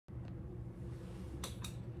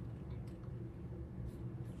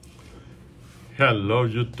Hello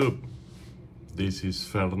YouTube, this is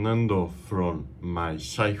Fernando from my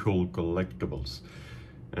childhood collectibles,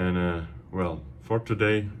 and well, for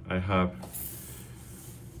today I have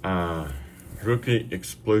a Rookie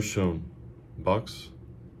Explosion box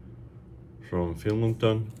from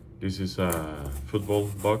Filmington. This is a football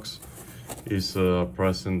box. It's a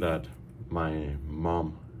present that my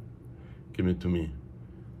mom gave it to me.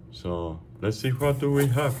 So let's see, what do we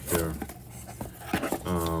have here.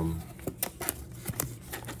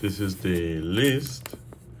 This is the list.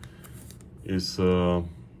 It's top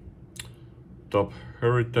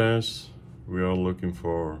heritage. We are looking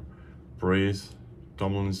for Breeze,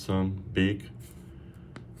 Tomlinson, Big,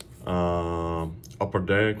 Upper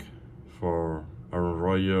Deck for Aaron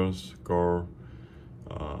Rodgers, Gore.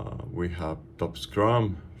 We have Top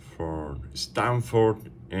Scrum for Stanford,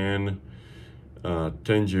 and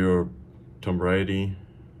 10-year Tom Brady,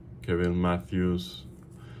 Kevin Matthews,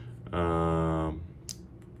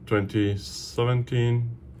 2017,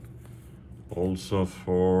 also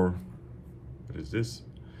for, what is this?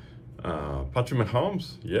 Patrick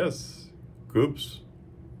Mahomes, yes, Coops,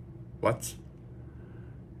 what?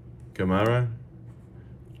 Camara,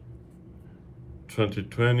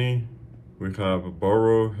 2020, we have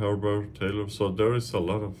Burrow, Herbert, Taylor, so there is a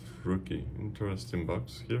lot of rookie, interesting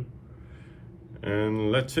box here.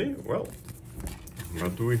 And let's see, well,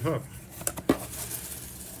 what do we have?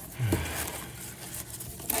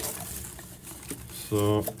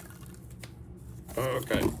 So,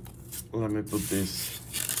 okay, let me put this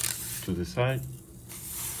to the side.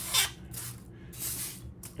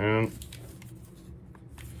 And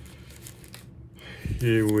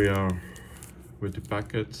here we are with the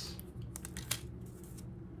packets.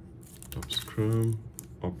 Top Scrum,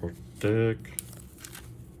 Upper Deck,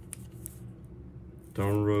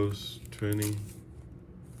 Down Rows 20.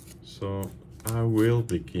 So I will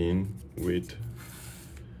begin with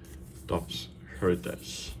Topps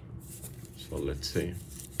Heritage. So let's see.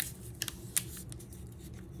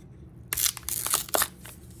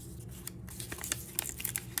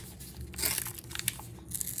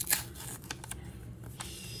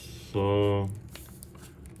 So,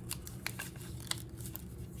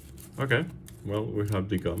 okay, well, we have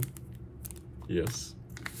the gun, yes.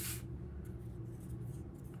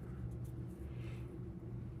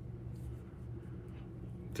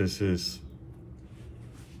 This is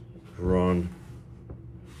Ron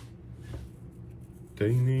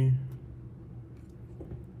Daney,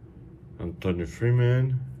 Antonio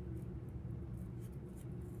Freeman,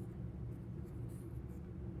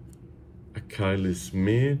 Kylie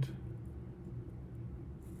Smith,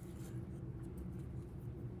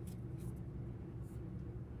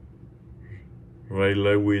 Ray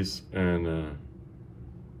Lewis, and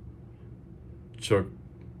Chuck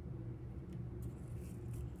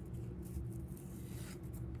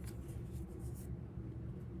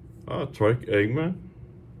Aikman.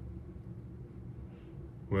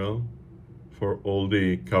 Well, for all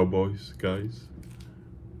the Cowboys guys.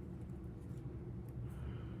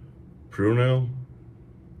 Prunell,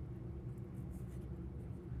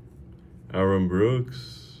 Aaron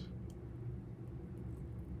Brooks,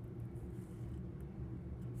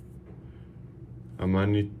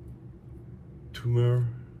 Amani Toomer,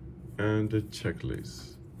 and the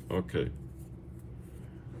checklist. Okay.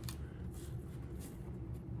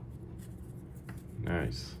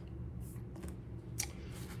 Nice.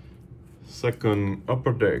 Second,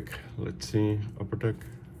 Upper Deck. Let's see, Upper Deck.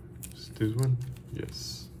 Is this one?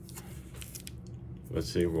 Yes.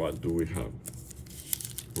 Let's see, what do we have?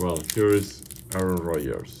 Well, here is Aaron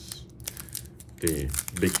Rodgers, the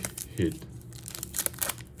big hit.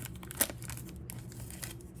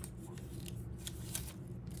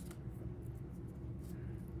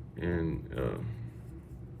 And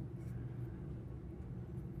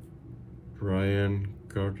Brian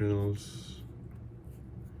Cardinals.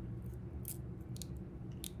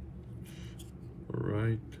 All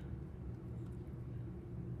right.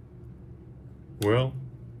 Well,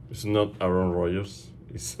 it's not Aaron Rodgers,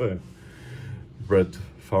 it's Brett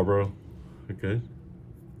Favre, okay?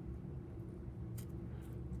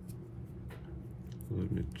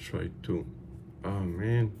 Let me try to, oh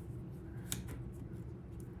man.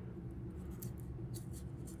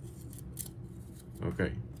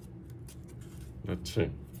 Okay, let's see.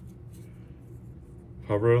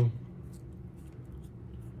 Favre,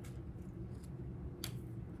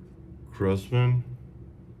 Grossman,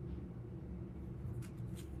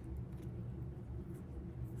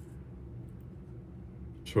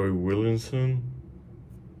 Troy Williamson.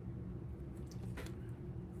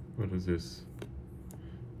 What is this?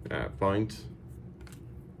 Point.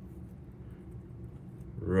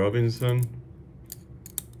 Robinson,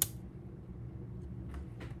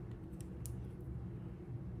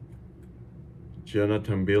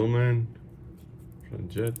 Jonathan Billman from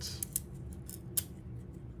Jets.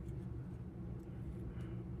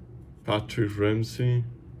 Patrick Ramsey,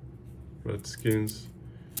 Redskins.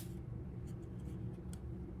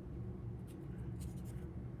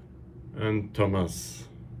 And Thomas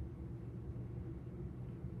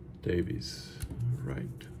Davis, right.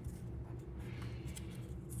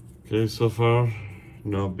 Okay, so far,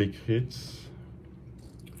 no big hits.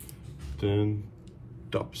 Then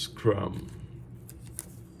top scrum.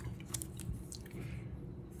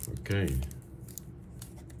 Okay.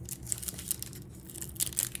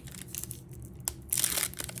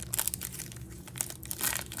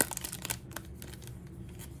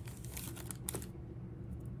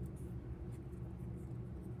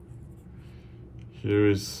 Here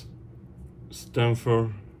is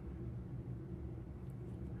Stanford.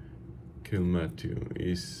 Kill Matthew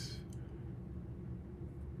is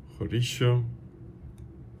Horisho.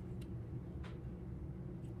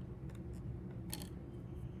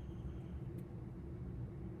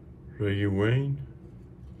 Reggie Wayne.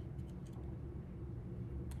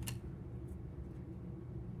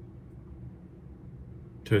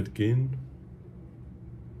 Ted Ginn.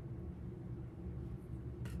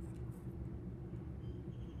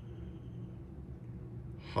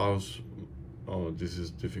 House, oh, this is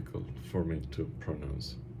difficult for me to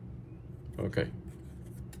pronounce. Okay.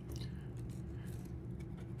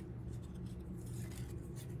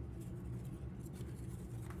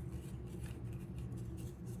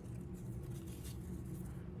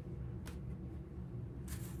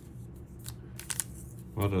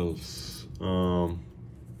 What else?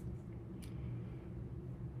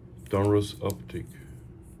 Donruss Optic.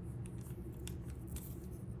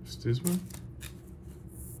 Is this one?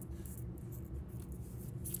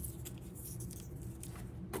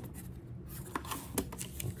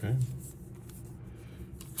 Okay.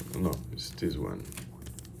 No, it's this one.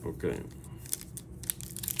 Okay.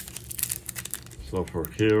 So for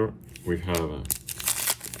here we have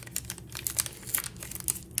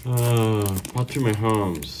Patrick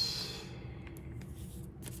Mahomes.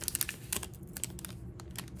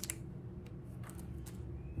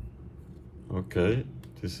 Okay,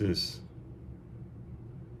 this is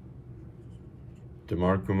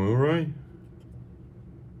DeMarco Murray.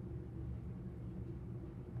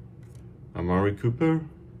 Amari Cooper.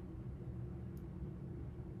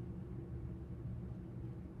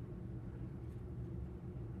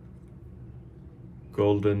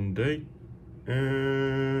 Golden Date.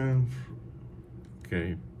 And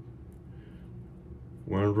okay,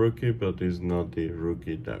 one rookie, but it's not the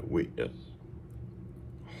rookie that we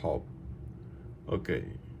hope. Okay,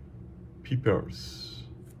 Peepers,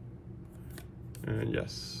 and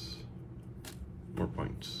yes, more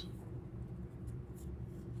points.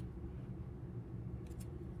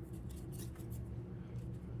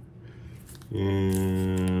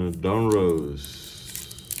 And Donruss.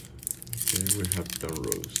 Okay, we have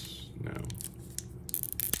Donruss now.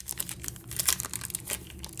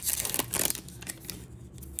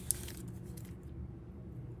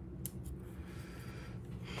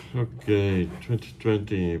 Okay,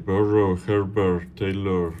 2020, Burrow, Herbert,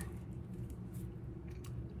 Taylor.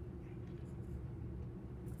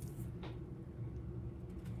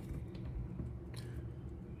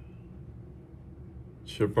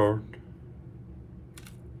 Shepard.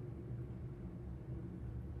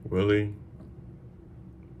 Willie.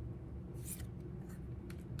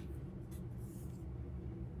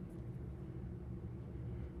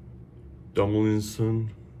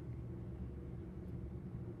 Tomlinson.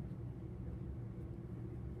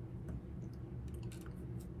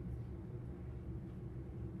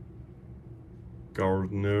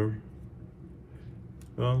 Gardner.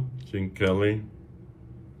 Oh, Jim Kelly.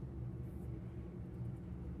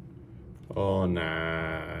 Oh,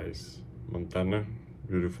 nice. Montana.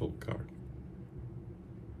 Beautiful card.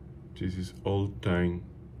 This is old time.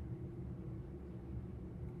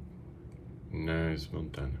 Nice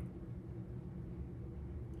Montana.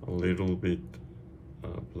 A little bit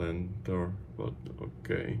blender, but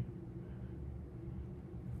okay.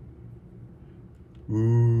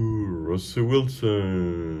 Ooh, Russell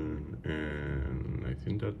Wilson, and I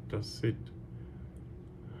think that's it.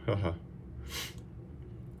 Haha.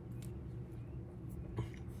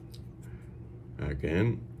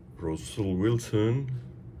 Again, Russell Wilson.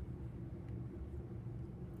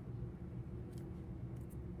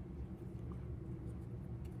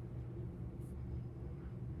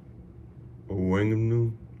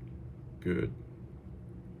 Owenu, good.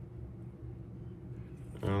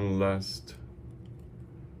 And last,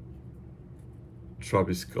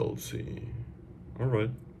 Travis Kelce. All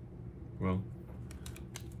right, well,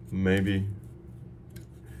 maybe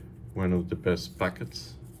one of the best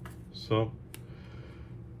packets. So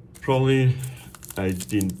probably I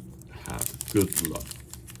didn't have good luck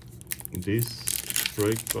in this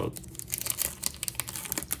break, but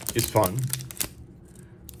it's fun.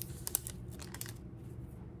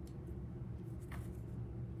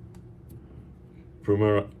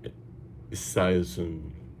 Primera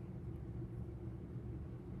season.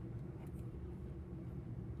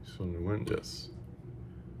 It's only one, yes.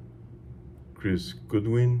 Chris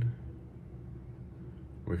Goodwin.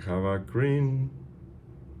 We have a green.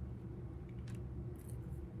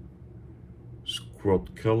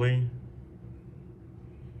 Scott Kelly.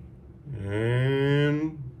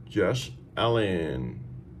 And Josh Allen.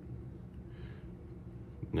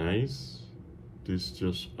 Nice. This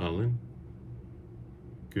Josh Allen.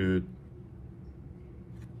 Good.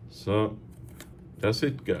 So that's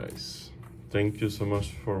it, guys. Thank you so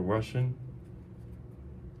much for watching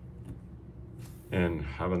and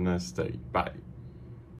have a nice day. Bye.